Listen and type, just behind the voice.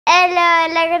Hello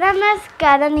എല്ലാവർക്കും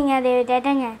നമസ്കാരം. നിങ്ങൾ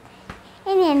ദേവിച്ചേട്ടാ ഞാൻ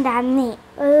ഇനി എൻ്റെ അമ്മി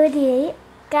ഒരു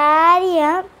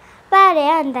കാര്യം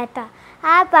പറയാം എന്താട്ടോ.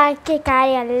 ആ ബാക്കി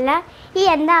കാര്യമല്ല ഈ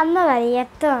എൻ്റെ അമ്മ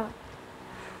പറയത്തോ.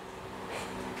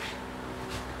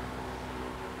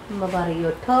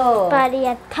 പറയത്തോ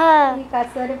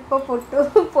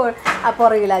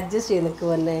പുറകിൽ അഡ്ജസ്റ്റ് ചെയ്ത്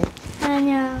നിൽക്കുവന്നെ.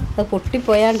 അത്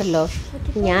പൊട്ടിപ്പോയാണ്ടല്ലോ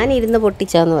ഞാനിരുന്ന്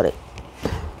പൊട്ടിച്ചാന്ന് പറയും.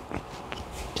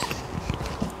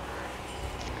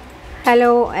 ഹലോ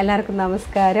എല്ലാവർക്കും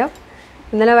നമസ്കാരം.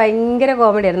 ഇന്നലെ ഭയങ്കര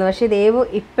കോമഡി ആയിരുന്നു. പക്ഷേ ദേവു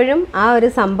ഇപ്പോഴും ആ ഒരു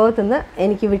സംഭവത്തിൽ നിന്ന്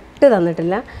എനിക്ക് വിട്ടു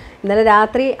തന്നിട്ടില്ല. ഇന്നലെ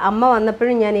രാത്രി അമ്മ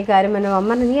വന്നപ്പോഴും ഞാൻ ഈ കാര്യം പറഞ്ഞു.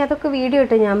 അമ്മ നീ അതൊക്കെ വീഡിയോ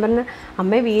ഇട്ടു. ഞാൻ പറഞ്ഞു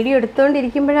അമ്മ വീഡിയോ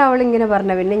എടുത്തുകൊണ്ടിരിക്കുമ്പോഴാണ് അവളിങ്ങനെ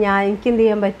പറഞ്ഞു. പിന്നെ എനിക്കെന്ത്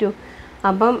ചെയ്യാൻ പറ്റൂ.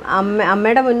 അപ്പം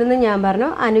അമ്മയുടെ മുന്നിൽ നിന്ന് ഞാൻ പറഞ്ഞു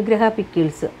അനുഗ്രഹ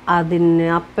പിക്കിൾസ്. അതിന്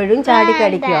അപ്പോഴും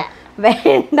ചാടിക്കടിക്കുക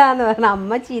വേണ്ടാന്ന് പറഞ്ഞു.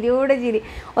 അമ്മ ചിരിയോടെ ചിരി,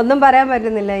 ഒന്നും പറയാൻ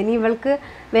പറ്റുന്നില്ല. ഇനി ഇവൾക്ക്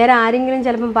വേറെ ആരെങ്കിലും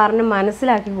ചിലപ്പം പറഞ്ഞ്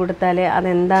മനസ്സിലാക്കി കൊടുത്താലേ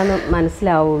അതെന്താണെന്ന്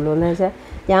മനസ്സിലാവുള്ളൂ. എന്ന് വെച്ചാൽ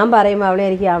ഞാൻ പറയുമ്പോൾ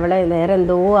അവളെ വേറെ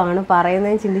എന്തോ ആണ്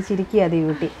പറയുന്നതെന്ന് ചിന്തിച്ചിരിക്കുക അത് ഈ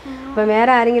കുട്ടി. അപ്പം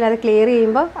വേറെ ആരെങ്കിലും അത് ക്ലിയർ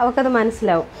ചെയ്യുമ്പോൾ അവൾക്കത്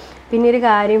മനസ്സിലാവും. പിന്നെ ഒരു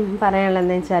കാര്യം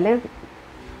പറയാനുള്ളതെന്ന് വെച്ചാൽ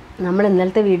നമ്മൾ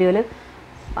ഇന്നലത്തെ വീഡിയോയിൽ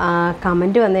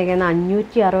കമൻറ്റ് വന്നേക്കുന്ന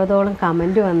 560ഓളം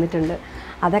കമൻറ്റ് വന്നിട്ടുണ്ട്.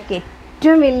 അതൊക്കെ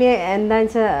ഏറ്റവും വലിയ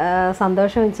എന്താണെന്ന് വെച്ചാൽ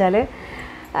സന്തോഷം വെച്ചാൽ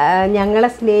ഞങ്ങളെ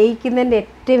സ്നേഹിക്കുന്നതിൻ്റെ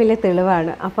ഏറ്റവും വലിയ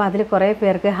തെളിവാണ്. അപ്പോൾ അതിൽ കുറേ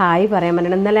പേർക്ക് ഹായ് പറയാൻ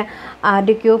പറ്റണം. ഇന്നലെ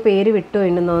ആരുടെയൊക്കെയോ പേര്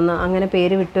വിട്ടുപോയിട്ടുണ്ടെന്ന് തോന്നുന്നു. അങ്ങനെ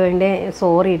പേര് വിട്ടുപോയിൻ്റെ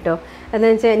സോറി കേട്ടോ.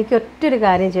 എന്താണെന്ന് വെച്ചാൽ എനിക്ക് ഒറ്റൊരു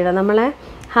കാര്യം ചെയ്യണം. നമ്മളെ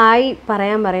ഹായ്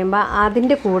പറയാൻ പറയുമ്പോൾ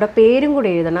അതിൻ്റെ കൂടെ പേരും കൂടെ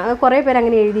എഴുതണം. അത് കുറേ പേര്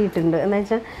അങ്ങനെ എഴുതിയിട്ടുണ്ട്. എന്താ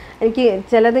വെച്ചാൽ എനിക്ക്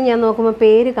ചിലത് ഞാൻ നോക്കുമ്പോൾ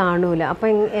പേര് കാണൂല. അപ്പോൾ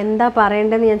എന്താ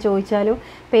പറയേണ്ടതെന്ന് ഞാൻ ചോദിച്ചാലും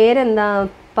പേരെന്താ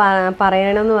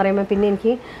പറയണമെന്ന് പറയുമ്പോൾ പിന്നെ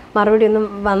എനിക്ക് മറുപടി ഒന്നും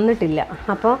വന്നിട്ടില്ല.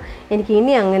 അപ്പോൾ എനിക്ക്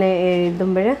ഇനി അങ്ങനെ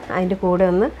എഴുതുമ്പോൾ അതിൻ്റെ കൂടെ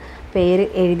ഒന്ന് പേര്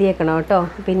എഴുതിയേക്കണം കേട്ടോ.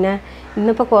 പിന്നെ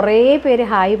ഇന്നിപ്പോൾ കുറേ പേര്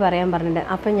ഹായ് പറയാൻ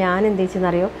പറഞ്ഞിട്ടുണ്ട്. അപ്പോൾ ഞാൻ എന്ത്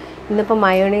വെച്ചെന്നറിയോ, ഇന്നിപ്പോൾ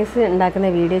മയോണൈസ് ഉണ്ടാക്കുന്ന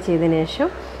വീഡിയോ ചെയ്തതിന് ശേഷം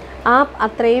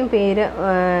അത്രയും പേര്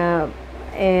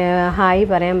ഹായ്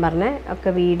പറയാൻ പറഞ്ഞ ഒക്കെ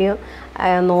വീഡിയോ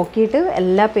നോക്കിയിട്ട്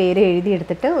എല്ലാ പേരും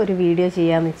എഴുതിയെടുത്തിട്ട് ഒരു വീഡിയോ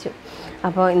ചെയ്യാമെന്ന് വെച്ചു.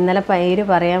 അപ്പോൾ ഇന്നലെ പേര്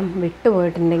പറയാൻ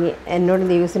വിട്ടുപോയിട്ടുണ്ടെങ്കിൽ എന്നോട്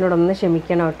ദിവസത്തിനോടൊന്ന്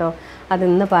ക്ഷമിക്കണം കേട്ടോ.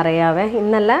 അതിന്ന് പറയാവേ,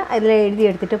 ഇന്നല്ല ഇതിൽ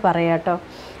എഴുതിയെടുത്തിട്ട് പറയാം കേട്ടോ.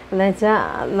 എന്ന്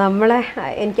വെച്ചാൽ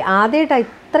എനിക്ക് ആദ്യമായിട്ടാണ്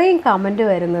ഇത്രയും കമൻറ്റ്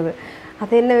വരുന്നത്.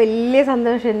 അതെന്നെ വലിയ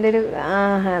സന്തോഷം. എൻ്റെ ഒരു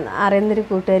അറിയുന്നൊരു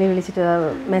കൂട്ടുകാരി വിളിച്ചിട്ട്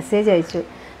മെസ്സേജ് അയച്ചു,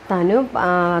 തനു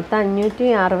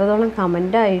 560ഓളം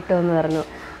കമൻറ്റായിട്ടോ എന്ന് പറഞ്ഞു.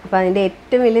 അപ്പോൾ അതിൻ്റെ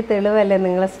ഏറ്റവും വലിയ തെളിവല്ലേ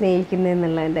നിങ്ങളെ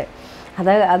സ്നേഹിക്കുന്നതെന്നുള്ളതിൻ്റെ.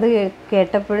 അത്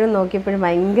കേട്ടപ്പോഴും നോക്കിയപ്പോഴും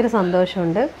ഭയങ്കര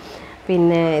സന്തോഷമുണ്ട്.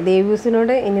 പിന്നെ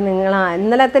ദേവൂസിനോട് ഇനി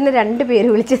ഇന്നലെ തന്നെ 2 പേര്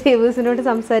വിളിച്ച് ദേവൂസിനോട്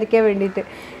സംസാരിക്കാൻ വേണ്ടിയിട്ട്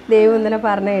ദേവു ഇന്നലെ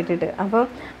പറഞ്ഞു കേട്ടിട്ട്. അപ്പം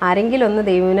ആരെങ്കിലും ഒന്ന്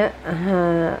ദേവുവിനെ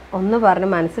ഒന്ന് പറഞ്ഞ്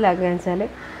മനസ്സിലാക്കുകയെന്ന് വെച്ചാൽ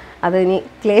അത് ഇനി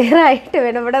ക്ലിയറായിട്ട്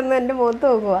വേണം. ഇവിടെ ഒന്ന് എൻ്റെ മുഖത്ത്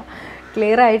നോക്കുക,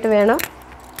 ക്ലിയറായിട്ട് വേണം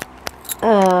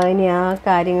ഇനി ആ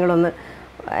കാര്യങ്ങളൊന്ന്.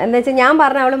 എന്താ വെച്ചാൽ ഞാൻ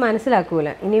പറഞ്ഞാൽ അവൾ മനസ്സിലാക്കൂല.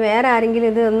 ഇനി വേറെ ആരെങ്കിലും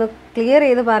ഇത് ഒന്ന് ക്ലിയർ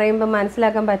ചെയ്ത് പറയുമ്പോൾ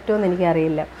മനസ്സിലാക്കാൻ പറ്റുമെന്ന്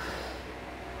എനിക്കറിയില്ല.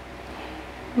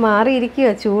 മാറിയിരിക്കുക,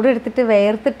 ചൂടെടുത്തിട്ട്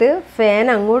വേർത്തിട്ട് ഫാൻ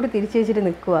അങ്ങോട്ട് തിരിച്ചു വെച്ചിട്ട്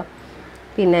നിൽക്കുക.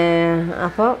 പിന്നെ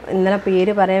അപ്പോൾ ഇന്നലെ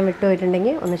പേര് പറയാൻ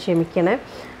വിട്ടുപോയിട്ടുണ്ടെങ്കിൽ ഒന്ന് ക്ഷമിക്കണേ.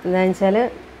 എന്താണെന്ന് വെച്ചാൽ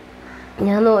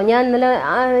ഞാൻ ഇന്നലെ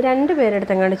 2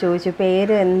 പേരെടുത്ത് അങ്ങോട്ട് ചോദിച്ചു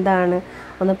പേര് എന്താണ്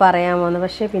ഒന്ന് പറയാമോ എന്ന്.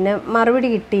 പക്ഷേ പിന്നെ മറുപടി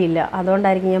കിട്ടിയില്ല.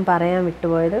 അതുകൊണ്ടായിരിക്കും ഞാൻ പറയാൻ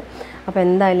വിട്ടുപോയത്. അപ്പോൾ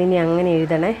എന്തായാലും ഇനി അങ്ങനെ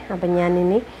എഴുതണേ. അപ്പം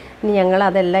ഇനി ഞങ്ങൾ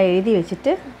അതെല്ലാം എഴുതി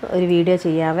വെച്ചിട്ട് ഒരു വീഡിയോ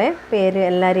ചെയ്യാവേ. പേര്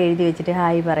എല്ലാവരും എഴുതി വെച്ചിട്ട്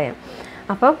ഹായ് പറയാം.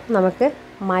 അപ്പം നമുക്ക്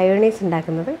മയോണൈസ്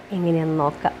ഉണ്ടാക്കുന്നത് എങ്ങനെയാണെന്ന്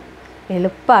നോക്കാം.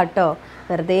 എളുപ്പമാട്ടോ.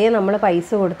 വെറുതെ നമ്മൾ പൈസ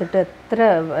കൊടുത്തിട്ട് എത്ര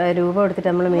രൂപ കൊടുത്തിട്ട്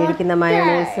നമ്മൾ മേടിക്കുന്ന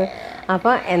മയോണൈസ്.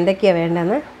 അപ്പോൾ എന്തൊക്കെയാണ്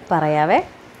വേണ്ടതെന്ന് പറയാവേ.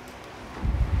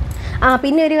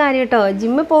 പിന്നെ ഒരു കാര്യം കേട്ടോ,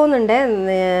 ജിമ്മിൽ പോകുന്നുണ്ട്.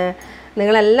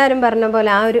 നിങ്ങളെല്ലാവരും പറഞ്ഞ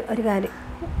പോലെ ആ ഒരു കാര്യം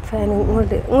ഫാൻ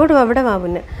ഇങ്ങോട്ട് അവിടെ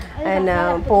പിന്നെ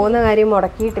പോകുന്ന കാര്യം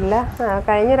മുടക്കിയിട്ടില്ല.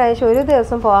 കഴിഞ്ഞ പ്രാവശ്യം ഒരു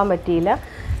ദിവസം പോകാൻ പറ്റിയില്ല,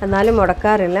 എന്നാലും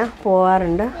മുടക്കാറില്ല,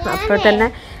 പോകാറുണ്ട്. അപ്പോൾ തന്നെ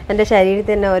എൻ്റെ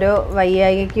ശരീരത്തിൽ തന്നെ ഓരോ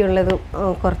വയ്യായികയ്ക്കുള്ളതും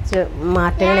കുറച്ച്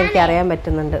മാറ്റങ്ങൾ എനിക്ക് അറിയാൻ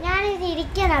പറ്റുന്നുണ്ട്. ഞാനിത്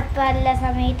ഇരിക്കണം അപ്പം എല്ലാ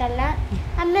സമയത്തല്ല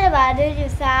അമ്മ ഒരു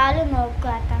സാല്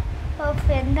നോക്കാത്ത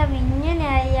എന്താ ഇങ്ങനെ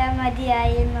അറിയാൻ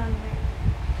മതിയായെന്നുണ്ട്.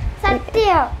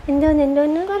 സത്യം എന്തോ എന്തോ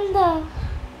ഇങ്ങനെ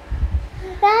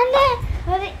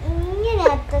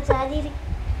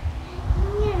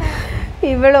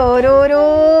ഇവൾ ഓരോരോ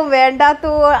വേണ്ടാത്ത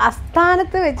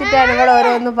അസ്ഥാനത്ത് വെച്ചിട്ടാണ് ഇവൾ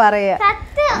ഓരോന്ന് പറയുക.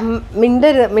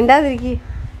 മിണ്ടാതിരിക്കുക.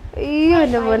 അയ്യോ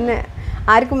എൻ്റെ പൊന്നെ,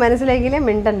 ആർക്കും മനസ്സിലാക്കിയില്ലേ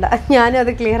മിണ്ടണ്ട. ഞാനും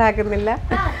അത് ക്ലിയർ ആക്കുന്നില്ല.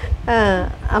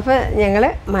 അപ്പോൾ ഞങ്ങൾ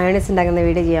മയോണൈസ് ഉണ്ടാക്കുന്ന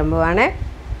വീഡിയോ ചെയ്യാൻ പോവാണേ.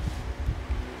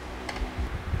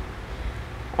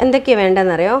 എന്തൊക്കെയാണ്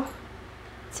വേണ്ടതെന്നറിയോ?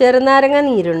 ചെറുനാരങ്ങ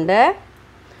നീരുണ്ട്,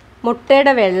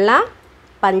 മുട്ടയുടെ വെള്ള,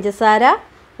 പഞ്ചസാര,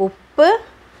 ഉപ്പ്,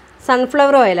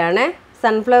 സൺഫ്ലവർ ഓയിലാണ്.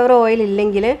 സൺഫ്ലവർ ഓയിൽ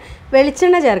ഇല്ലെങ്കിൽ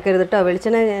വെളിച്ചെണ്ണ ചേർക്കരുത് കേട്ടോ.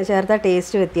 വെളിച്ചെണ്ണ ചേർത്താൽ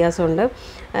ടേസ്റ്റ് വ്യത്യാസമുണ്ട്.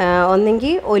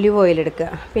 ഒന്നെങ്കിൽ ഒലിവ് ഓയിൽ എടുക്കുക.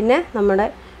 പിന്നെ നമ്മുടെ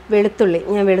വെളുത്തുള്ളി,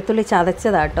 ഞാൻ വെളുത്തുള്ളി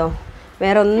ചതച്ചതാട്ടോ,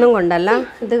 വേറെ ഒന്നും കൊണ്ടല്ല.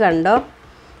 ഇത് കണ്ടോ,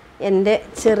 എൻ്റെ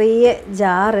ചെറിയ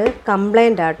ജാറ്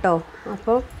കംപ്ലൈൻ്റ് ആട്ടോ.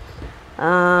 അപ്പോൾ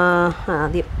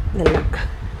ആദ്യം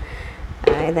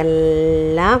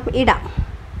ഇതെല്ലാം ഇടാം.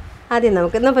 ആദ്യം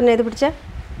നമുക്ക് എന്നാ പറഞ്ഞാൽ ഇത് പിടിച്ച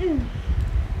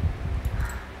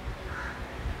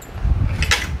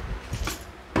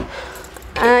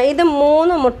ഇത്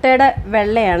 3 മുട്ടയുടെ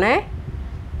വെള്ളയാണേ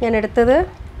ഞാൻ എടുത്തത്.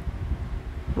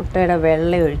 മുട്ടയുടെ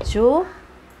വെള്ള ഒഴിച്ചു.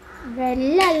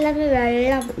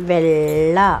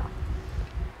 വെള്ള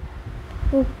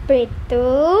ഉപ്പിട്ടു,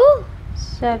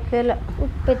 ശകലം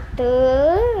ഉപ്പിട്ടു,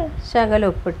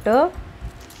 ശകലം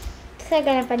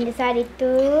പഞ്ചസാര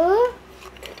ഇട്ടു,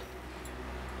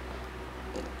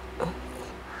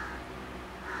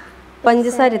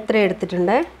 പഞ്ചസാര ഇത്ര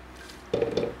എടുത്തിട്ടുണ്ട്.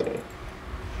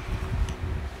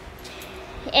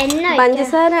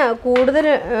 പഞ്ചസാര കൂടുതൽ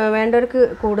വേണ്ടവർക്ക്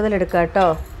കൂടുതൽ എടുക്കാം കേട്ടോ.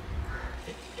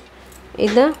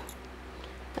 ഇത്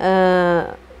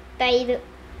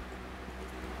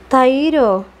തൈരോ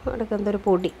അടക്കം എന്തൊരു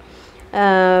പൊടി,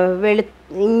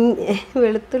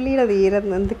 വെളുത്തുള്ളിയുടെ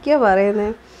നീരെന്ന് എന്തൊക്കെയാ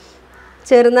പറയുന്നത്,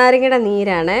 ചെറുനാരങ്ങയുടെ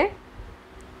നീരാണേ.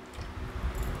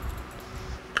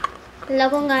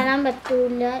 എല്ലാവർക്കും കാണാൻ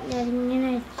പറ്റൂല, ഞാൻ ഇങ്ങനെ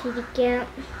വെച്ചിരിക്കാം.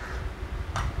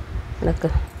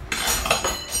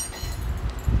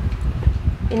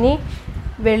 ഇനി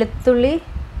വെളുത്തുള്ളി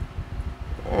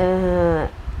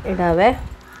ഇടാവേ.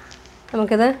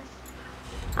 നമുക്കിത്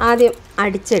ആദ്യം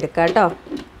അടിച്ചെടുക്കാം കേട്ടോ.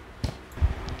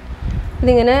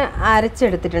 ഇതിങ്ങനെ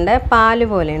അരച്ചെടുത്തിട്ടുണ്ട്, പാല്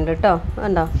പോലെ ഉണ്ട് കേട്ടോ,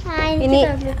 കണ്ടോ.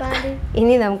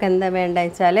 ഇനി നമുക്ക് എന്താ വേണ്ട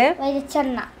വെച്ചാൽ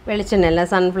വെളിച്ചെണ്ണ അല്ല,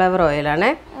 സൺഫ്ലവർ ഓയിലാണ്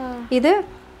ഇത്.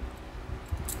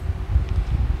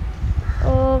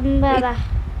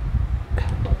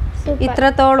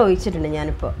 ഇത്രത്തോളം ഒഴിച്ചിട്ടുണ്ട്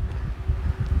ഞാനിപ്പോൾ.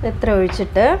 എത്ര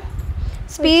ഒഴിച്ചിട്ട്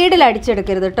സ്പീഡിൽ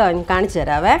അടിച്ചെടുക്കരുത് കേട്ടോ, ഞാൻ കാണിച്ചു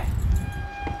തരാവേ.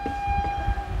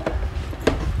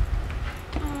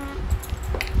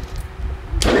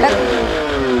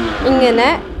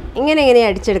 ഇങ്ങനെ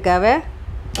അടിച്ചെടുക്കാവേ.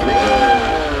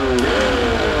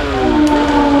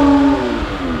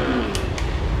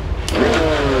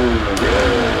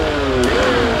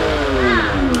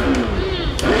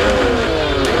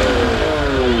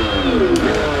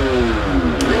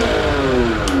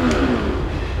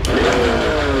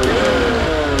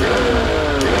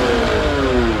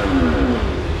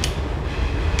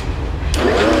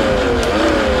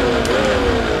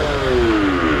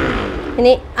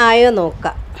 ഇനി ആയോ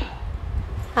നോക്കാം.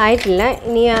 ആയിട്ടില്ല.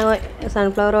 ഇനി ആ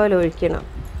സൺഫ്ലവർ ഓയിൽ ഒഴിക്കണം.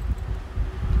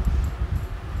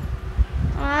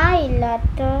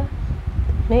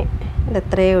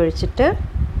 ഇതെത്രയോ ഒഴിച്ചിട്ട്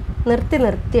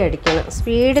നിർത്തി അടിക്കണം.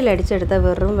 സ്പീഡിൽ അടിച്ചെടുത്താൽ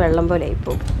വെറും വെള്ളം പോലെ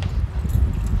ആയിപ്പോവും.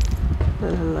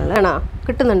 ആണോ,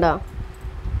 കിട്ടുന്നുണ്ടോ?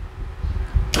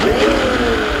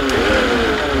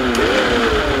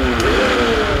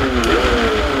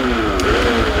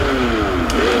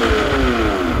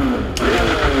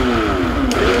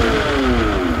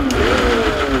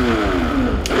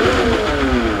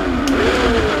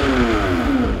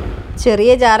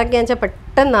 ചെറിയ ജാറൊക്കെ വെച്ചാൽ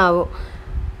പെട്ടെന്നാവും.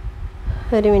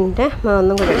 ഒരു മിനിറ്റ്,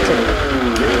 ഒന്നും കൂടെ അടിച്ചെടുക്കാം.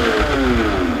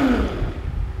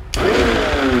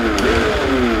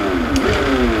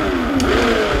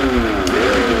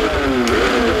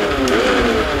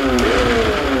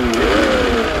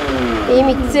 ഈ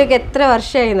മിക്സിയൊക്കെ എത്ര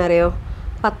വർഷമായിന്നറിയോ?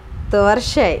 10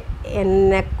 വർഷമായി.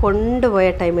 എന്നെ കൊണ്ടുപോയ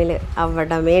ടൈമിൽ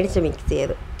അവിടെ മേടിച്ച് മിക്സ്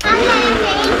ചെയ്തു.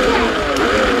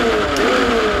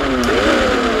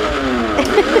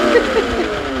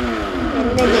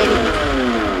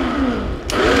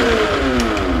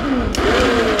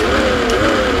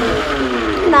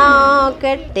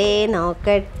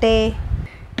 നോക്കട്ടെ.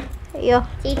 അയ്യോ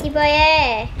ചേച്ചി പോയേ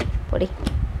പൊടി.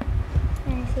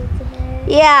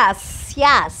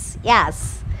 യാസ്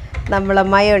നമ്മളെ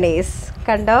മയോണൈസ്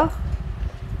കണ്ടോ.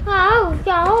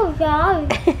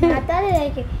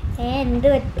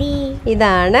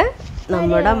 ഇതാണ്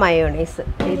നമ്മുടെ മയോണൈസ്.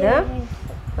 ഇത്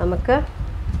നമുക്ക്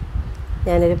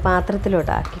ഞാനൊരു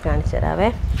പാത്രത്തിലോട്ട് ആക്കി കാണിച്ചു തരാവേ.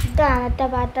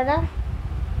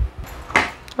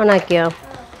 ഓണാക്കിയോ?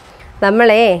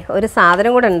 നമ്മളേ ഒരു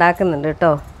സാധനം കൂടെ ഉണ്ടാക്കുന്നുണ്ട്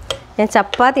കേട്ടോ. ഞാൻ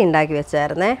ചപ്പാത്തി ഉണ്ടാക്കി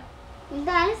വെച്ചായിരുന്നേ.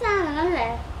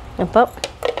 അപ്പം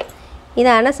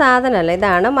ഇതാണ് സാധനമല്ല,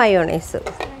 ഇതാണ് മയോണൈസ്.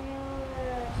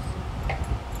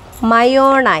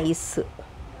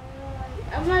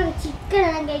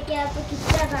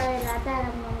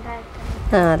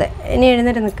 അതെ. ഇനി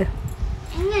എഴുന്നേറ്റ് നിൽക്ക്.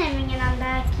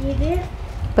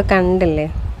 ഇപ്പം കണ്ടില്ലേ?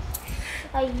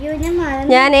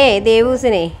 ഞാനേ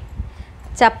ദേവൂസിനെ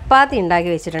ചപ്പാത്തി ഉണ്ടാക്കി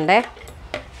വെച്ചിട്ടുണ്ടേ.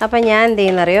 അപ്പം ഞാൻ എന്ത്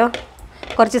ചെയ്യുന്നറിയോ,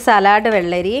 കുറച്ച് സലാഡ്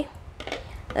വെള്ളരി,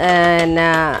 പിന്നെ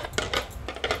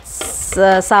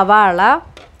സവാള,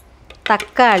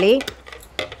 തക്കാളി,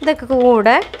 ഇതൊക്കെ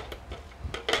കൂടെ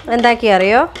എന്താക്കി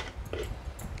അറിയോ?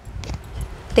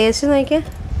 ടേസ്റ്റ് നോക്കിയാൽ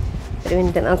ഒരു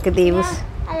മിനിറ്റ് നമുക്ക്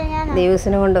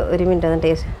ദേവൂസിനെ കൊണ്ട് ഒരു മിനിറ്റ് ഒന്ന്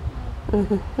ടേസ്റ്റ്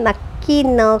നക്കി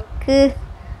നോക്ക്.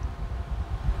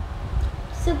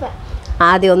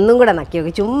 ആദ്യം ഒന്നും കൂടെ നക്കി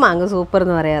നോക്കി, ചുമ്മാ അങ്ങ് സൂപ്പർ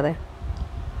എന്ന് പറയാതെ.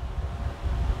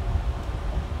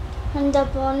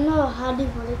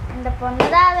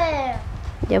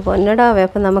 പൊന്നടാവേ.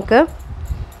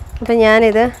 അപ്പം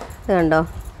ഞാനിത് കണ്ടോ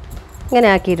ഇങ്ങനെ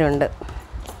ആക്കിയിട്ടുണ്ട്.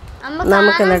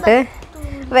 നമുക്ക് എന്നിട്ട്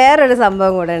വേറൊരു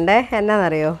സംഭവം കൂടെ ഉണ്ടേ.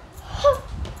 എന്നാന്നറിയോ?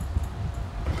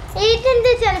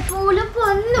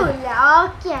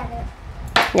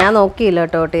 ഞാൻ നോക്കിയില്ല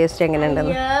കേട്ടോ ടേസ്റ്റ് എങ്ങനെ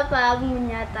ഉണ്ടെന്ന്.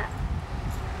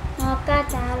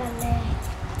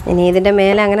 ഇനി ഇതിൻ്റെ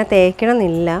മേലെ അങ്ങനെ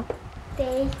തേക്കണമെന്നില്ല.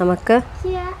 നമുക്ക്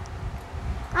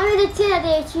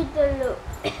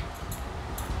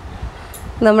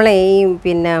നമ്മളെ ഈ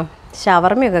പിന്നെ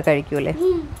ഷവർമയൊക്കെ കഴിക്കൂലേ,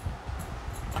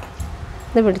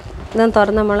 ഇതൊന്ന്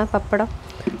തുറന്ന് നമ്മളെ പപ്പടം,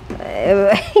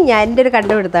 ഞാൻ എൻ്റെ ഒരു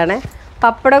കണ്ടുപിടുത്താണ്.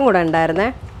 പപ്പടം കൂടെ ഉണ്ടായിരുന്നേ.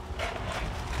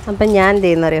 അപ്പം ഞാൻ എന്ത്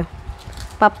ചെയ്യുന്നറിയോ?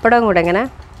 പപ്പടം കൂടെ ഇങ്ങനെ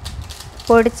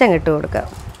പൊടിച്ചങ്ങിട്ട് കൊടുക്കാം.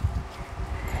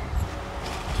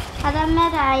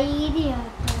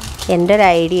 എൻ്റെ ഒരു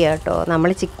ഐഡിയ കേട്ടോ. നമ്മൾ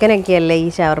ചിക്കനൊക്കെ അല്ലേ ഈ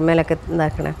ഷവർമയിലൊക്കെ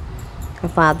ഇതാക്കണേ.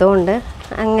 അപ്പോൾ അതുകൊണ്ട്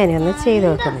അങ്ങനെയൊന്ന് ചെയ്ത്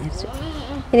നോക്കാമെന്ന് വിചാരിച്ചു.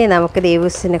 ഇനി നമുക്ക്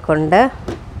ദേവൂസിനെ കൊണ്ട്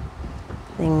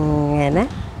ഇങ്ങനെ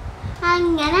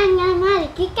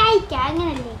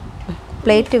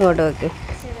പ്ലേറ്റ് ഇങ്ങോട്ട് വെക്ക്.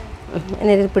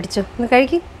 ഇനി ഇത് പിടിച്ചോ, ഒന്ന്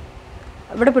കഴിക്ക്.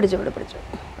 ഇവിടെ പിടിച്ചോ.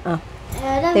 ആ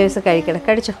ദേവൂസ് കഴിക്കണം.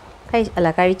 കഴിച്ചോ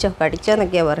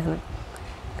എന്നൊക്കെയാണ് പറയുന്നത്.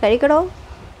 കഴിക്കടോ.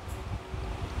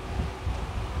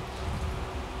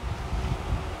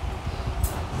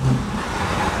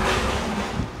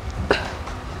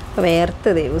 വേർത്ത്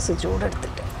ദേവൂസ്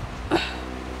ചൂടെടുത്തിട്ട്.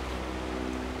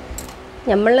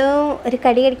 നമ്മൾ ഒരു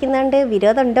കടി കടിക്കുന്നുണ്ട്,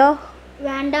 വിരോധമുണ്ടോ?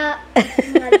 വേണ്ട.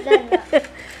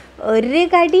 ഒരു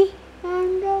കടി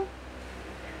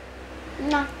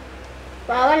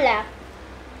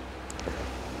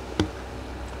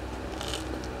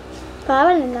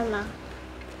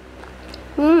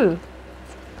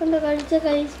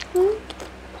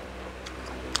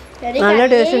നല്ല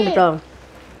ടേസ്റ്റ് ഉണ്ട് കേട്ടോ.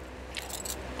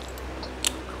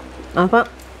 അപ്പം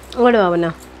ഇങ്ങോട്ട് പോവന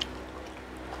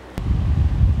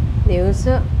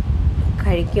ന്യൂസ്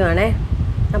കഴിക്കുവാണേ.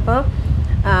 അപ്പോൾ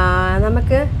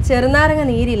നമുക്ക് ചെറുനാരങ്ങ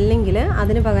നീരില്ലെങ്കിൽ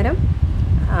അതിന് പകരം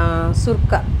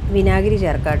സുർക്ക വിനാഗിരി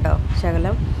ചേർക്കാം കേട്ടോ,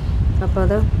 ശകലം. അപ്പോൾ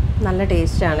അത് നല്ല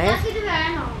ടേസ്റ്റാണേ.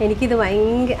 എനിക്കിത്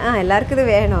എല്ലാവർക്കും ഇത്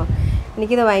വേണോ?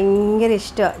 എനിക്കിത് ഭയങ്കര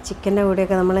ഇഷ്ടമാണ്. ചിക്കൻ്റെ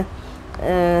കൂടെയൊക്കെ നമ്മൾ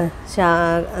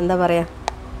എന്താ പറയുക,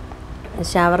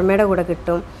 ഷവർമയുടെ കൂടെ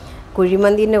കിട്ടും,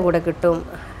 കുഴിമന്തീൻ്റെ കൂടെ കിട്ടും,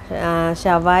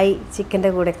 ഷവായി ചിക്കൻ്റെ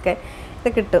കൂടെയൊക്കെ ഇത്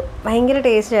കിട്ടും. ഭയങ്കര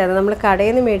ടേസ്റ്റായിരുന്നു. നമ്മൾ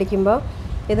കടയിൽ നിന്ന് മേടിക്കുമ്പോൾ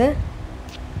ഇത്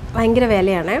ഭയങ്കര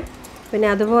വിലയാണ്. പിന്നെ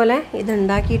അതുപോലെ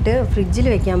ഇതുണ്ടാക്കിയിട്ട് ഫ്രിഡ്ജിൽ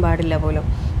വെക്കാൻ പാടില്ല പോലും.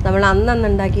 നമ്മൾ അന്ന്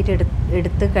ഉണ്ടാക്കിയിട്ട്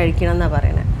എടുത്ത് കഴിക്കണം എന്നാണ്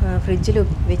പറയണത്. ഫ്രിഡ്ജിൽ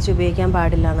വെച്ച് ഉപയോഗിക്കാൻ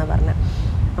പാടില്ല എന്നാണ് പറഞ്ഞത്.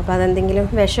 അപ്പോൾ അതെന്തെങ്കിലും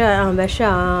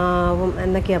വിഷമാവും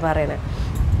എന്നൊക്കെയാണ് പറയണത്.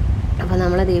 അപ്പോൾ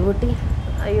നമ്മളെ ദേവൂട്ടി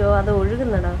അയ്യോ അത്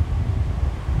ഒഴുകുന്നടാ,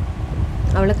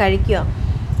 അവൾ കഴിക്കുക.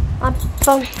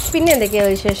 അപ്പം പിന്നെ എന്തൊക്കെയാണ്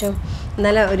വിശേഷം?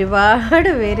 എന്നാലും ഒരുപാട്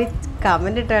പേര്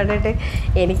കമൻ്റ് ഇട്ട് കണ്ടിട്ട്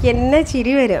എനിക്ക് എന്നെ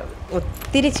ചിരി വരും.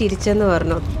 ഒത്തിരി ചിരിച്ചെന്ന്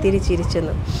പറഞ്ഞു, ഒത്തിരി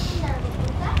ചിരിച്ചെന്ന്.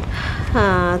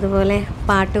 അതുപോലെ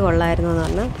പാട്ട് കൊള്ളായിരുന്നു എന്ന്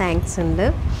പറഞ്ഞു, താങ്ക്സ് ഉണ്ട്.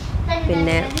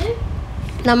 പിന്നെ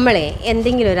നമ്മളെ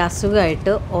എന്തെങ്കിലും ഒരു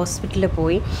അസുഖമായിട്ട് ഹോസ്പിറ്റലിൽ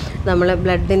പോയി നമ്മൾ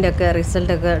ബ്ലഡിൻ്റെ ഒക്കെ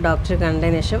റിസൾട്ടൊക്കെ ഡോക്ടർ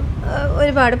കണ്ടതിന് ശേഷം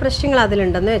ഒരുപാട് പ്രശ്നങ്ങൾ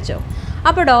അതിലുണ്ടെന്ന് വെച്ചോ.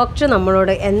 അപ്പോൾ ഡോക്ടർ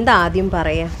നമ്മളോട് എന്താ ആദ്യം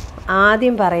പറയുക?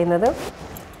 ആദ്യം പറയുന്നത്,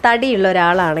 തടിയുള്ള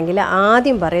ഒരാളാണെങ്കിൽ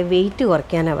ആദ്യം പറയുക വെയിറ്റ്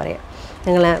കുറയ്ക്കാനാണ് പറയുക.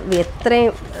 നിങ്ങൾ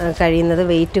എത്രയും കഴിയുന്നത്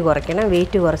വെയിറ്റ് കുറയ്ക്കണം.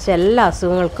 വെയിറ്റ് കുറച്ച് എല്ലാ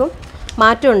അസുഖങ്ങൾക്കും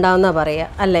മാറ്റം ഉണ്ടാവുമെന്നാണ് പറയുക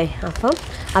അല്ലേ? അപ്പം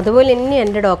അതുപോലെ തന്നെ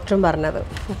എൻ്റെ ഡോക്ടറും പറഞ്ഞത്.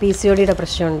 PCODയുടെ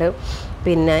പ്രശ്നമുണ്ട്,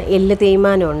 പിന്നെ എല്ല്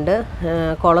തേയ്മാനമുണ്ട്,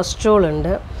 കൊളസ്ട്രോൾ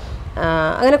ഉണ്ട്,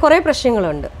 അങ്ങനെ കുറേ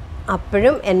പ്രശ്നങ്ങളുണ്ട്.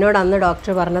 അപ്പോഴും എന്നോട് അന്ന്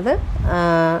ഡോക്ടർ പറഞ്ഞത്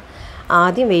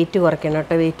ആദ്യം വെയിറ്റ് കുറയ്ക്കണം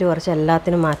കേട്ടോ, വെയിറ്റ് കുറച്ച്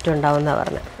എല്ലാത്തിനും മാറ്റം ഉണ്ടാവുമെന്നാണ്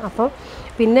പറഞ്ഞത്. അപ്പം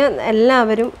പിന്നെ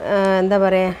എല്ലാവരും എന്താ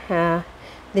പറയുക,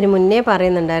 ഇതിന് മുന്നേ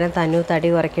പറയുന്നുണ്ടായിരുന്നു തടി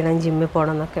കുറയ്ക്കണം, ജിമ്മിൽ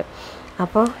പോകണം എന്നൊക്കെ.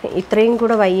 അപ്പോൾ ഇത്രയും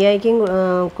കൂടെ വയ്യായ്ക്കും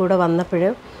കൂടെ വന്നപ്പോൾ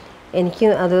എനിക്ക്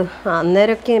അത്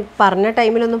അന്നേരമൊക്കെ പറഞ്ഞ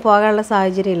ടൈമിലൊന്നും പോകാനുള്ള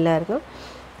സാഹചര്യം ഇല്ലായിരുന്നു.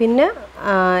 പിന്നെ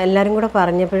എല്ലാവരും കൂടെ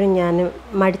പറഞ്ഞപ്പോഴും ഞാൻ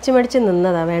മടിച്ച്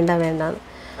നിന്നതാണ്, വേണ്ടെന്ന്.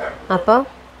 അപ്പോൾ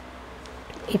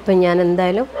ഇപ്പം ഞാൻ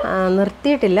എന്തായാലും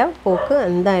നിർത്തിയിട്ടില്ല പോക്ക്.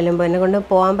 എന്തായാലും എന്നെ കൊണ്ട്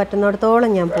പോകാൻ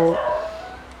പറ്റുന്നിടത്തോളം ഞാൻ പോകും.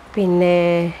 പിന്നെ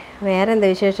വേറെ എന്താ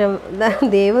വിശേഷം?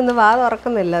 ദേവൊന്നും വാ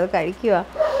തുറക്കുന്നില്ല, അത്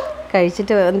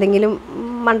കഴിച്ചിട്ട് എന്തെങ്കിലും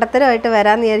മണ്ടത്തരമായിട്ട്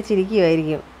വരാമെന്ന്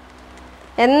വിചാരിച്ചിരിക്കുമായിരിക്കും.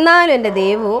 എന്നാലും എൻ്റെ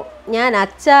ദേവു, ഞാൻ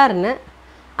അച്ചാറിന്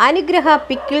അനുഗ്രഹ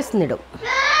പിക്കിൾസ് നിടും.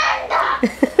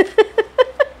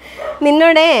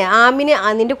 നിന്നോടെ ആമിനെ,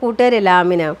 നിൻ്റെ കൂട്ടുകാരല്ല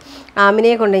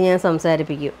ആമിനെ കൊണ്ട് ഞാൻ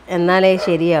സംസാരിപ്പിക്കും, എന്നാലേ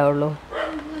ശരിയാവുള്ളൂ.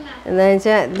 എന്താണെന്ന്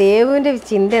വെച്ചാൽ ദേവുവിൻ്റെ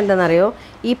ചിന്ത എന്താണെന്നറിയോ,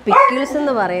 ഈ പിക്കിൾസ്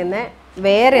എന്ന് പറയുന്ന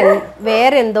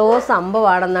വേറെ എന്തോ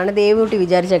സംഭവമാണെന്നാണ് ദേവുട്ടി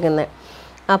വിചാരിച്ചേക്കുന്നത്.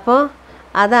 അപ്പോൾ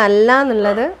അതല്ല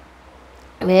എന്നുള്ളത്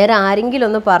വേറെ ആരെങ്കിലും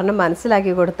ഒന്ന് പറഞ്ഞ്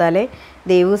മനസ്സിലാക്കി കൊടുത്താലേ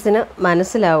ദേവൂസിന്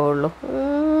മനസ്സിലാവുള്ളൂ.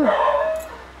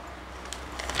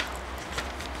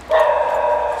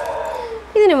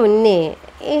 ഇതിന് മുന്നേ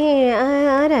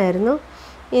ആരായിരുന്നു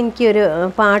എനിക്കൊരു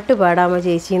പാട്ട് പാടാമോ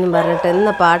ചേച്ചി എന്ന് പറഞ്ഞിട്ട്,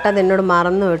 എന്നാ പാട്ട് അതെന്നോട്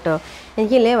മറന്നു കേട്ടോ.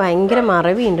 എനിക്കില്ലേ ഭയങ്കര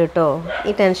മറവിയുണ്ട് കേട്ടോ,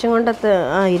 ഈ ടെൻഷൻ കൊണ്ടത്ത്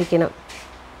ഇരിക്കണം.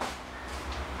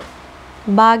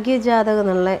 ഭാഗ്യജാതകം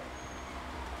എന്നുള്ള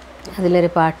അതിലൊരു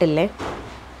പാട്ടില്ലേ,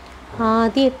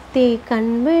 ആദ്യത്തെ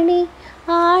കൺമണി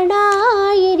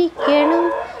ആടായിരിക്കണം,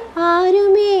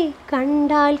 ആരുമേ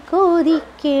കണ്ടാൽ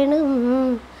കോതിക്കണം,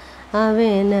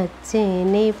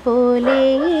 അവനച്ഛനെ പോലെ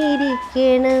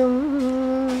ഇരിക്കണം.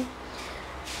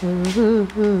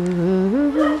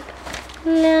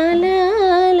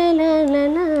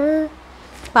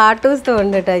 പാട്ട് പുസ്തകം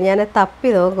ഉണ്ട് കേട്ടോ, ഞാൻ തപ്പി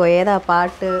നോക്കും ഏതാ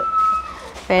പാട്ട്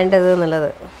വേണ്ടത് എന്നുള്ളത്.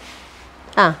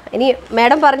 ഇനി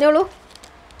മാഡം പറഞ്ഞോളൂ.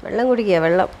 വെള്ളം കുടിക്കുക,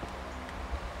 വെള്ളം.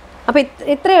 അപ്പോൾ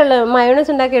ഇത്രയുള്ള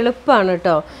മയോണൈസ് ഉണ്ടാക്കി എളുപ്പമാണ്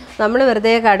കേട്ടോ. നമ്മൾ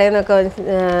വെറുതെ കടയിൽ നിന്നൊക്കെ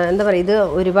എന്താ പറയുക, ഇത്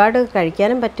ഒരുപാട്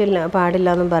കഴിക്കാനും പാടില്ല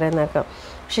എന്നും പറയുന്നേക്കാം.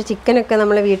 പക്ഷെ ചിക്കനൊക്കെ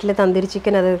നമ്മൾ വീട്ടിൽ തന്തൂരി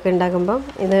ചിക്കൻ അതൊക്കെ ഉണ്ടാക്കുമ്പം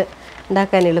ഇത്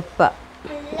ഉണ്ടാക്കാൻ എളുപ്പമാണ്.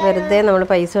 വെറുതെ നമ്മൾ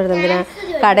പൈസ കൊടുത്ത് എന്തിനാ,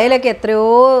 കടയിലൊക്കെ എത്രയോ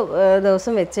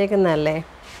ദിവസം വെച്ചേക്കുന്നതല്ലേ.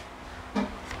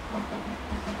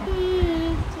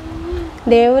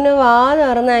 ദേവുന് വാ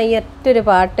തുറന്ന ഈ ഒറ്റൊരു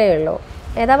പാട്ടേ ഉള്ളൂ.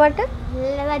 ഏതാ പാട്ട്?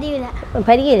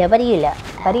 പരികില്ല.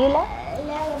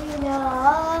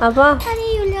 അപ്പോൾ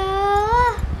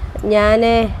ഞാൻ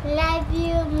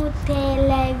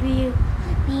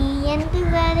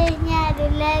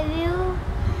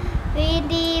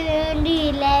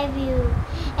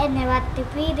എന്നെ വത്തി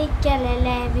പിടിക്കല്ലേ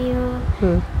ലവ് യു,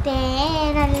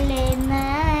 തേനല്ലേ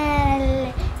നല്ലേ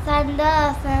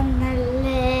സന്തോഷം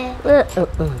നല്ലേ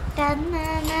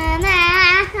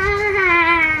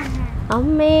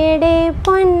അമ്മയുടെ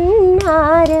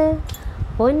പൊന്നാര്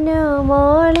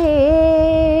പൊന്നുമോളെ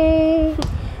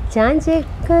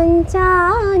ചാഞ്ചിക്കൻ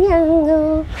ചാഞ്ഞങ്ങു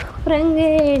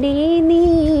ഉറങ്ങടി നീ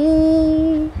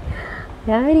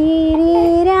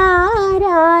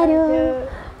രാരോ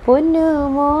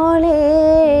പൊന്നുമോളെ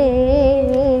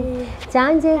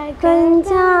ചാഞ്ചിക്കൻ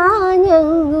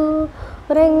ചാഞ്ഞങ്ങു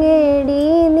ഉറങ്ങടി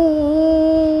നീ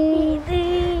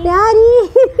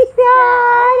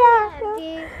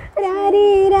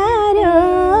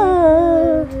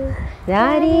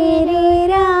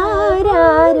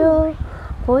രാരോ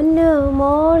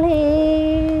പൊന്നുമോളെ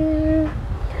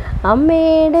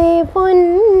അമ്മയുടെ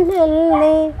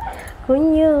പൊന്നല്ലേ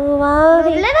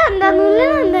കുഞ്ഞുവാവി.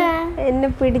 എന്നെ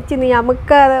പിടിച്ച് നീ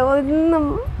അമുക്കാതെ ഒന്നും,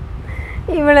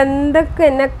 ഇവളെന്തൊക്കെ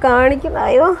എന്നെ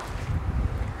കാണിക്കുന്നയോ.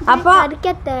 അപ്പോൾ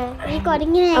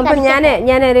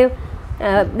ഞാനൊരു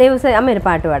ദിവസം അമ്മയൊരു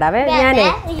പാട്ട് പാടാവേ. ഞാനേ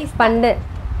പണ്ട്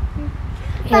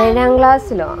 7ാം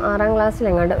ക്ലാസ്സിലോ 6ാം ക്ലാസ്സിലോ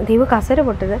എങ്ങാണ്ട്, ദൈവം കസര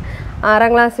പൊട്ടത്, 6ാം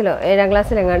ക്ലാസ്സിലോ 7ാം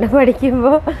ക്ലാസ്സിലോ എങ്ങാണ്ട്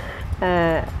പഠിക്കുമ്പോൾ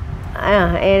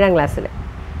 7ാം ക്ലാസ്സിൽ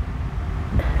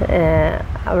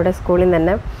അവിടെ സ്കൂളിൽ നിന്ന്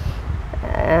തന്നെ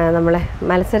നമ്മളെ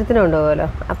മത്സരത്തിന് കൊണ്ടുപോകുമല്ലോ.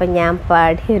 അപ്പം ഞാൻ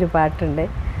പാടിയൊരു പാട്ടുണ്ട്,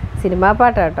 സിനിമാ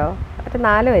പാട്ടാട്ടോ. ഒരു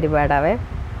 4 വരി പാടാവേ.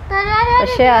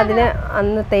 പക്ഷെ അതിന്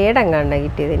അന്ന് തേടങ്ങാണ്ട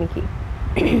കിട്ടിയത് എനിക്ക്.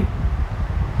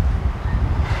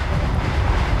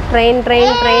 ട്രെയിൻ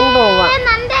പോവാ.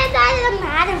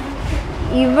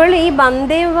 ഇവൾ ഈ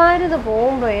വന്ദേ ഭാരത്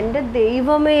പോകുമ്പോൾ എൻ്റെ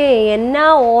ദൈവമേ എന്നാ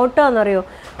ഓട്ടമാണെന്നറിയോ,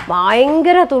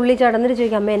 ഭയങ്കര തുള്ളി ചടന്നിട്ട്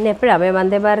ചോദിക്കും, അമ്മ എന്നെ എപ്പോഴാണ് അമ്മ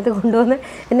വന്ദേ ഭാരത് കൊണ്ടുവന്ന്,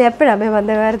 എന്നെ എപ്പോഴാണ് അമ്മ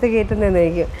വന്ദേ ഭാരത് കയറ്റുന്നതെന്ന്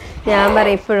ചോദിക്കും. ഞാൻ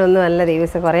പറയും ഇപ്പോഴൊന്നും അല്ല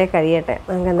ദിവസം, കുറേ കഴിയട്ടെ,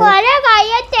 നമുക്ക്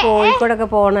കോഴിക്കോടൊക്കെ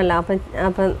പോകണമല്ലോ,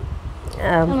 അപ്പം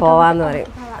പോവാന്ന് പറയും.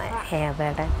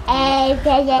 അതേട്ടെ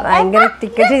ഭയങ്കര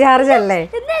ടിക്കറ്റ് ചാർജ് അല്ലേ?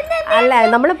 അല്ല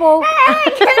നമ്മൾ പോവും,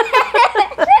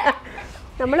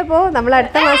 നമ്മൾ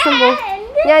അടുത്ത മാസം പോവും.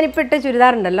 ഞാനിപ്പോൾ ഇട്ട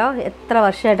ചുരിദാറുണ്ടല്ലോ, എത്ര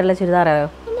വർഷമായിട്ടുള്ള ചുരിദാറായോ?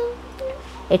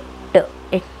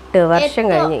 8 വർഷം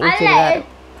കഴിഞ്ഞ് ഈ ചുരിദാർ.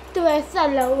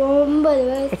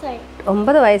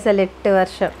 9 വയസ്സല്ല, 8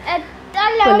 വർഷം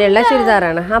മുന്നേയുള്ള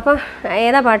ചുരിദാറാണ്. അപ്പം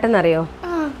ഏതാ പാട്ടെന്നറിയോ?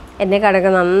 എന്നെ കടക്ക്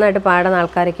നന്നായിട്ട് പാടുന്ന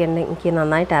ആൾക്കാരൊക്കെ ഉണ്ട്, എനിക്ക്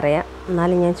നന്നായിട്ട് അറിയാം.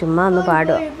 എന്നാലും ഞാൻ ചുമ്മാ ഒന്ന്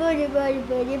പാടുക.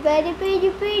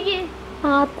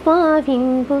 ആത്മാവിൻ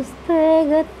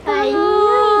പുസ്തകത്തിൽ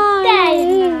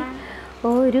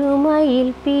ഒരു മയിൽ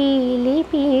പീലി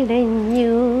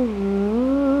പിടഞ്ഞു,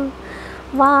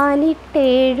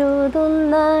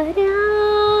 വാലിട്ടെഴുതുന്ന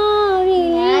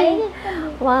രാവിലെ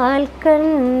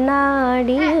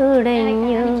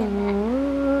വാൽക്കണ്ണാടിയുടഞ്ഞു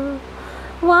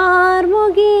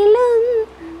വാർമുകിലും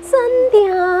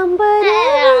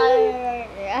സന്ധ്യാംബരം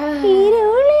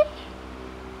ഇരുളിൽ.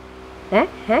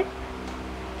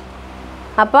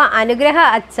 അപ്പൊ അനുഗ്രഹ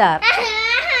അച്ചാർ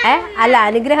അല്ല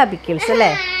അനുഗ്രഹ പിക്കിൾസ്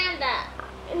അല്ലേ?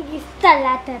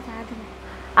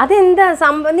 അതെന്താ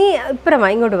സംഭവം? നീ ഇപ്പറമാ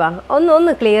ഇങ്ങോട്ട് വാ,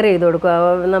 ഒന്ന് ക്ലിയർ ചെയ്ത് കൊടുക്കുക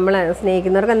നമ്മളെ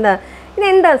സ്നേഹിക്കുന്നവർക്ക്.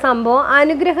 ഇതെന്താ സംഭവം?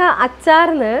 അനുഗ്രഹ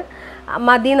അച്ചാറിന്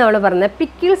മതി എന്നവൾ പറഞ്ഞത്.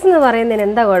 പിക്കിൾസ് എന്ന് പറയുന്നതിന്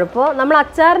എന്താ കുഴപ്പം? നമ്മൾ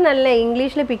അച്ചാറിനല്ലേ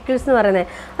ഇംഗ്ലീഷിൽ പിക്കിൾസ് എന്ന് പറയുന്നത്.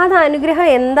 അത് അനുഗ്രഹം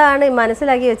എന്താണ്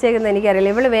മനസ്സിലാക്കി വെച്ചേക്കുന്നത് എനിക്കറിയില്ല.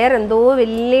 ഇവൾ വേറെ എന്തോ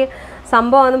വലിയ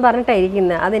സംഭവമാണെന്ന്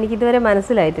പറഞ്ഞിട്ടായിരിക്കുന്നത്. അതെനിക്കിതുവരെ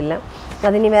മനസ്സിലായിട്ടില്ല.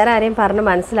 അതിനി വേറെ ആരെയും പറഞ്ഞ്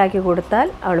മനസ്സിലാക്കി കൊടുത്താൽ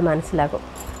അവൾ മനസ്സിലാക്കും.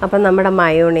 അപ്പം നമ്മുടെ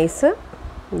മയോണൈസ്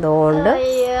ഇതുകൊണ്ട്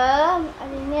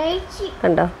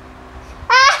കണ്ടോ,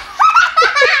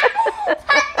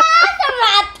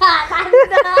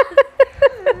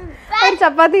 ഒരു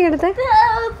ചപ്പാത്തി എടുത്ത്.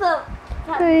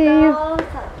 അയ്യോ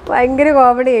ഭയങ്കര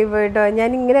കോമഡി ആയി പോയിട്ടോ. ഞാൻ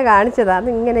ഇങ്ങനെ കാണിച്ചതാ. അത്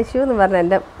ഇങ്ങനെ ഷൂ എന്ന് പറഞ്ഞാൽ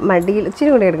എൻ്റെ മടിയിൽ ഇച്ചിരി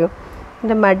കൂടി എടുക്കും.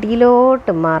 എൻ്റെ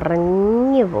മടിയിലോട്ട്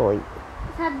മറഞ്ഞു പോയി.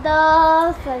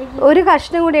 ഒരു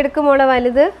കഷ്ണം കൂടി എടുക്കുമ്പോളെ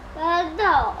വലുത്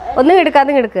ഒന്നും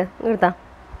എടുക്കാതെ എടുത്താ.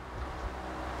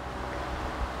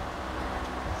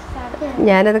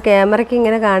 ഞാനത് ക്യാമറയ്ക്ക്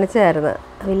ഇങ്ങനെ കാണിച്ചതായിരുന്നു,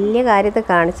 വലിയ കാര്യത്തിൽ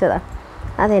കാണിച്ചതാ.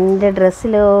 അതെൻ്റെ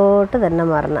ഡ്രസ്സിലോട്ട് തന്നെ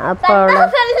മറന്നു. അപ്പോൾ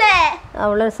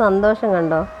അവളൊരു സന്തോഷം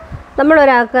കണ്ടോ.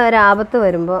 നമ്മളൊരാൾക്ക് ഒരാപത്ത്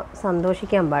വരുമ്പോൾ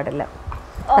സന്തോഷിക്കാൻ പാടില്ല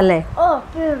അല്ലേ?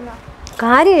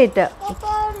 കാര്യമായിട്ട്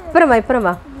ഇപ്പുറം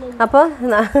വാ. അപ്പോൾ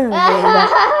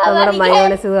നമ്മുടെ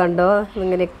മയോണൈസ് കണ്ടോ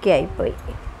ഇങ്ങനെയൊക്കെ ആയിപ്പോയി.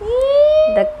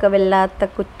 ഇതൊക്കെ വല്ലാത്ത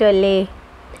കുറ്റമല്ലേ?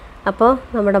 അപ്പോൾ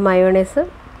നമ്മുടെ മയോണൈസ്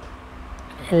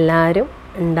എല്ലാവരും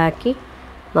ഉണ്ടാക്കി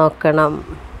നോക്കണം.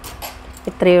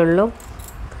 ഇത്രയേ ഉള്ളൂ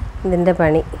ഇതിൻ്റെ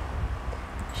പണി.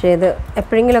 പക്ഷേ ഇത്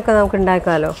എപ്പോഴെങ്കിലുമൊക്കെ നമുക്ക്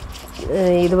ഉണ്ടാക്കാമല്ലോ.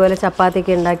 ഇതുപോലെ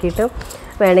ചപ്പാത്തിയൊക്കെ ഉണ്ടാക്കിയിട്ട്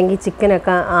വേണമെങ്കിൽ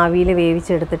ചിക്കനൊക്കെ ആവിയിൽ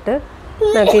വേവിച്ചെടുത്തിട്ട്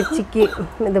നമുക്ക്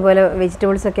ഇതുപോലെ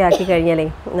വെജിറ്റബിൾസൊക്കെ ആക്കി കഴിഞ്ഞാലേ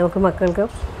നമുക്ക് മക്കൾക്ക്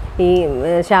ഈ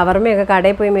ഷവർമയൊക്കെ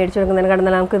കടയിൽ പോയി മേടിച്ചു കൊടുക്കുന്നതിന്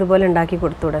കടന്നാൽ നമുക്ക് ഇതുപോലെ ഉണ്ടാക്കി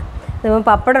കൊടുത്തൂടെ. ഇപ്പം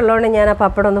പപ്പടം ഉള്ളതുകൊണ്ട് ഞാൻ ആ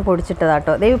പപ്പടം ഒന്ന്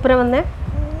പൊടിച്ചിട്ടതാട്ടോ. ദൈവപ്പുറം വന്നേ.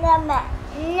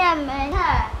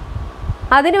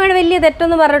 അതിന് വേണ്ടി വലിയ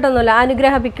തെറ്റൊന്നും പറഞ്ഞിട്ടൊന്നുമില്ല.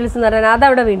 അനുഗ്രഹ പിക്കിൾസ് എന്ന് പറഞ്ഞാൽ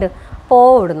അതവിടെ വീണ്ടും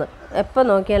പോവിടുന്നു. എപ്പോൾ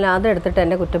നോക്കിയാലും അതെടുത്തിട്ട്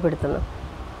എന്നെ കുറ്റപ്പെടുത്തുന്നു.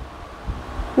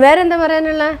 വേറെ എന്താ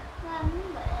പറയാനുള്ള?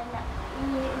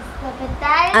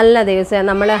 അല്ല ദിവസം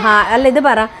നമ്മൾ അല്ല ഇത്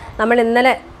പറ. നമ്മൾ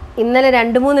ഇന്നലെ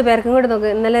 2-3 പേർക്കും കൂടെ നോക്ക്.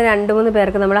 ഇന്നലെ 2-3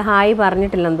 പേർക്ക് നമ്മൾ ഹായ്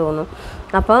പറഞ്ഞിട്ടില്ലെന്ന് തോന്നുന്നു.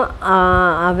 അപ്പോൾ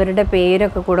അവരുടെ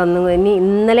പേരൊക്കെ കൂടെ ഇനി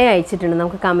ഇന്നലെ അയച്ചിട്ടുണ്ട്,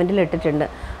 നമുക്ക് കമൻറ്റിൽ ഇട്ടിട്ടുണ്ട്.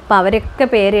 അപ്പോൾ അവരൊക്കെ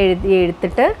പേര്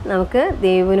എടുത്തിട്ട് നമുക്ക്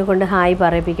ദേവുവിനെ കൊണ്ട് ഹായ്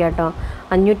പറയിപ്പിക്കാം കേട്ടോ.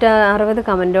 560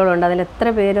 കമൻറ്റുകളുണ്ട്. അതിൽ എത്ര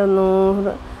പേര്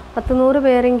 100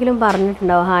 പേരെങ്കിലും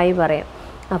പറഞ്ഞിട്ടുണ്ടാവും ഹായ് പറയാം.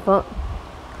 അപ്പോൾ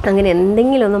അങ്ങനെ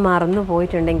എന്തെങ്കിലും ഒന്ന് മറന്നു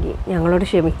പോയിട്ടുണ്ടെങ്കിൽ ഞങ്ങളോട്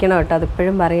ക്ഷമിക്കണം കേട്ടോ.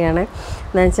 അതിപ്പോഴും പറയുകയാണ്.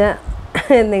 എന്നുവെച്ചാൽ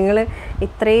നിങ്ങൾ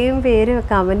ഇത്രയും പേര്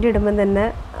കമൻ്റ് ഇടുമ്പം തന്നെ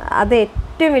അത്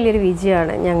ഏറ്റവും വലിയൊരു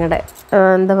വിജയമാണ് ഞങ്ങളുടെ.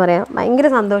 എന്താ പറയുക, ഭയങ്കര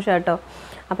സന്തോഷം കേട്ടോ.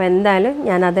 അപ്പോൾ എന്തായാലും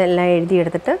ഞാനതെല്ലാം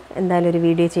എഴുതിയെടുത്തിട്ട് എന്തായാലും ഒരു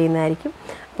വീഡിയോ ചെയ്യുന്നതായിരിക്കും.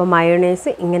 അപ്പോൾ മയോണൈസ്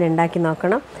ഇങ്ങനെ ഉണ്ടാക്കി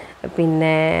നോക്കണം.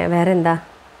 പിന്നെ വേറെ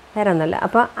ഒന്നുമില്ല.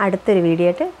 അപ്പോൾ അടുത്തൊരു വീഡിയോ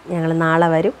ആയിട്ട് ഞങ്ങൾ നാളെ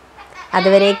വരും.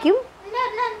 അതുവരേക്കും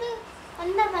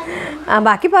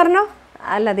ബാക്കി പറഞ്ഞോ.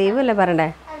 അല്ല ദൈവമല്ലേ പറയണ്ടേ.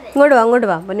 ഇങ്ങോട്ട് വാ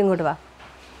പൊന്നു, ഇങ്ങോട്ട് വാ.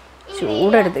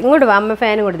 ചൂടെടുത്ത് ഇങ്ങോട്ട് വാ. അമ്മ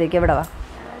ഫാനും കൊടുത്തേക്ക്. എവിടെ വാ.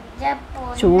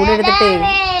 ചൂടെടുത്തിട്ടേ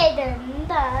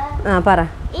പറ.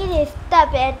 ഇത്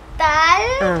ഇഷ്ടപ്പെട്ടാൽ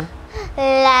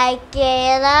ലൈക്ക്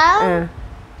ചെയ്യണം,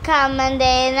 കമന്റ്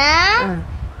ചെയ്യണം,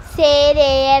 ഷെയർ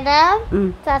ചെയ്യണം,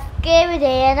 സബ്സ്ക്രൈബ്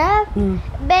ചെയ്യണം,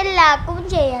 ബെല്ലാക്കും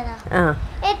ചെയ്യണം.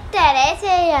 എത്രേ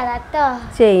ചെയ്യണം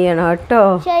കേട്ടോ.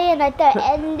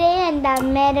 എൻ്റെ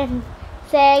അമ്മേടെ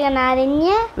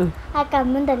സ്നേഹനറിഞ്ഞ് ആ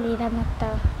കമ്മൻ തള്ളിയിടാൻ കേട്ടോ.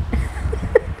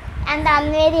 എൻ്റെ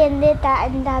അമ്മേര്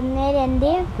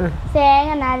എന്റെയും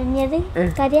സ്നേഹനറിഞ്ഞത്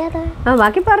അറിയാതെ.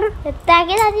 ബാക്കി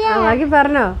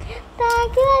പറഞ്ഞോ.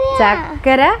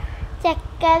 ചക്കര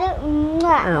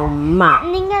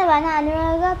നിങ്ങൾ പറഞ്ഞ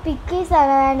അനുഗ്രഹ പിക്കീസ്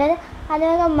ആണ് വേണ്ടത്,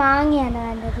 അനുഗ്രഹം മാങ്ങയാണ്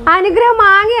വേണ്ടത്. അനുഗ്രഹം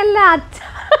മാങ്ങയല്ല.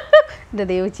 എൻ്റെ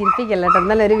ദൈവം ചിരിപ്പിക്കല്ല കേട്ടോ.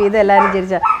 എന്നാലും ഒരു വിധം എല്ലാവരും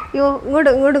ചിരിച്ച. അയ്യോ ഇങ്ങോട്ട്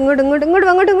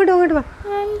വാ.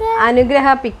 അനുഗ്രഹ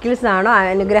പിക്കിൾസ് ആണോ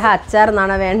അനുഗ്രഹ അച്ചാർ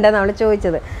എന്നാണോ വേണ്ടതെന്ന് അവൾ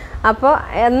ചോദിച്ചത്. അപ്പോൾ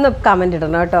എന്ന് കമൻ്റ്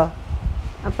ഇടണം കേട്ടോ.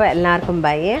 അപ്പോൾ എല്ലാവർക്കും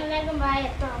ബൈ.